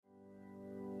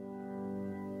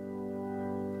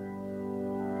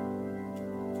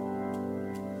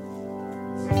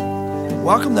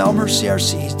Welcome to Elmhurst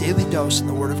CRC's Daily Dose in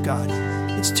the Word of God.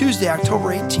 It's Tuesday, October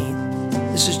 18th.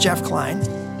 This is Jeff Klein.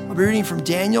 I'll be reading from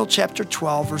Daniel chapter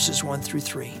 12, verses 1 through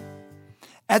 3.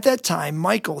 At that time,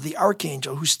 Michael, the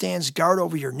archangel who stands guard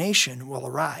over your nation, will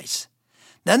arise.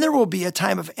 Then there will be a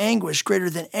time of anguish greater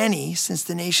than any since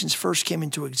the nations first came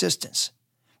into existence.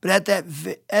 But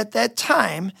at that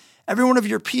time, every one of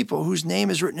your people whose name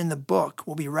is written in the book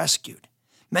will be rescued.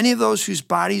 Many of those whose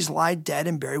bodies lie dead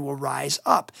and buried will rise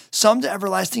up, some to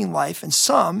everlasting life and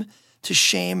some to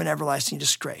shame and everlasting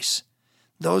disgrace.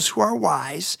 Those who are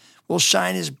wise will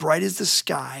shine as bright as the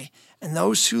sky, and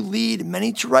those who lead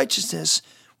many to righteousness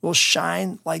will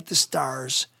shine like the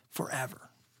stars forever.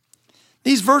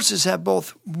 These verses have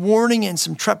both warning and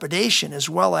some trepidation, as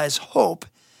well as hope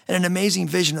and an amazing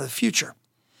vision of the future.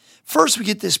 First, we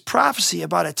get this prophecy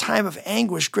about a time of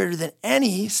anguish greater than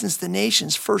any since the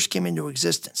nations first came into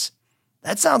existence.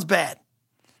 That sounds bad.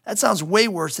 That sounds way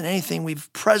worse than anything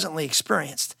we've presently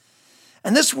experienced.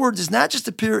 And this word does not just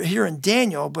appear here in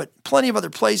Daniel, but plenty of other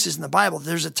places in the Bible.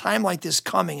 There's a time like this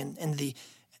coming in the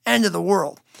end of the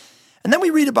world. And then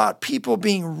we read about people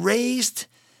being raised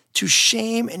to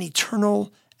shame and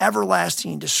eternal,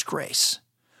 everlasting disgrace.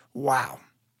 Wow.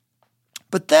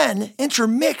 But then,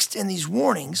 intermixed in these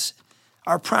warnings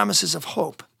are promises of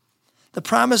hope. The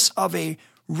promise of a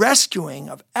rescuing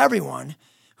of everyone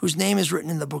whose name is written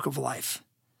in the book of life.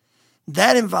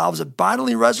 That involves a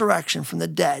bodily resurrection from the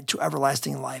dead to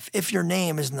everlasting life, if your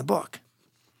name is in the book.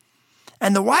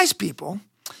 And the wise people,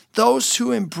 those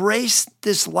who embrace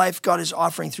this life God is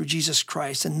offering through Jesus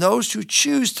Christ, and those who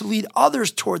choose to lead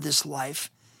others toward this life,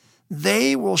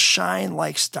 they will shine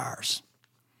like stars.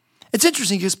 It's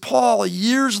interesting because Paul,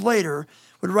 years later,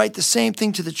 would write the same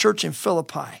thing to the church in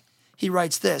Philippi. He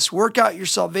writes this, "Work out your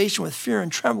salvation with fear and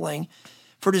trembling,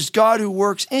 for it is God who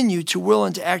works in you to will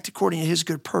and to act according to his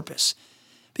good purpose.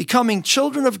 Becoming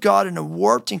children of God in a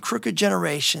warped and crooked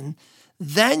generation,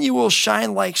 then you will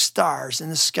shine like stars in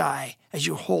the sky as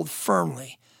you hold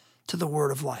firmly to the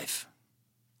word of life."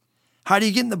 How do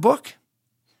you get in the book?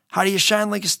 How do you shine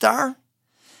like a star?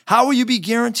 How will you be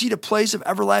guaranteed a place of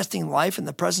everlasting life in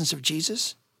the presence of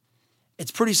Jesus?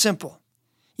 It's pretty simple.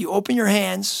 You open your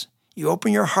hands, you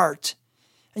open your heart,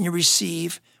 and you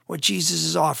receive what Jesus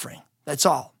is offering. That's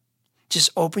all.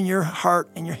 Just open your heart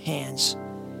and your hands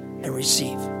and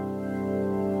receive.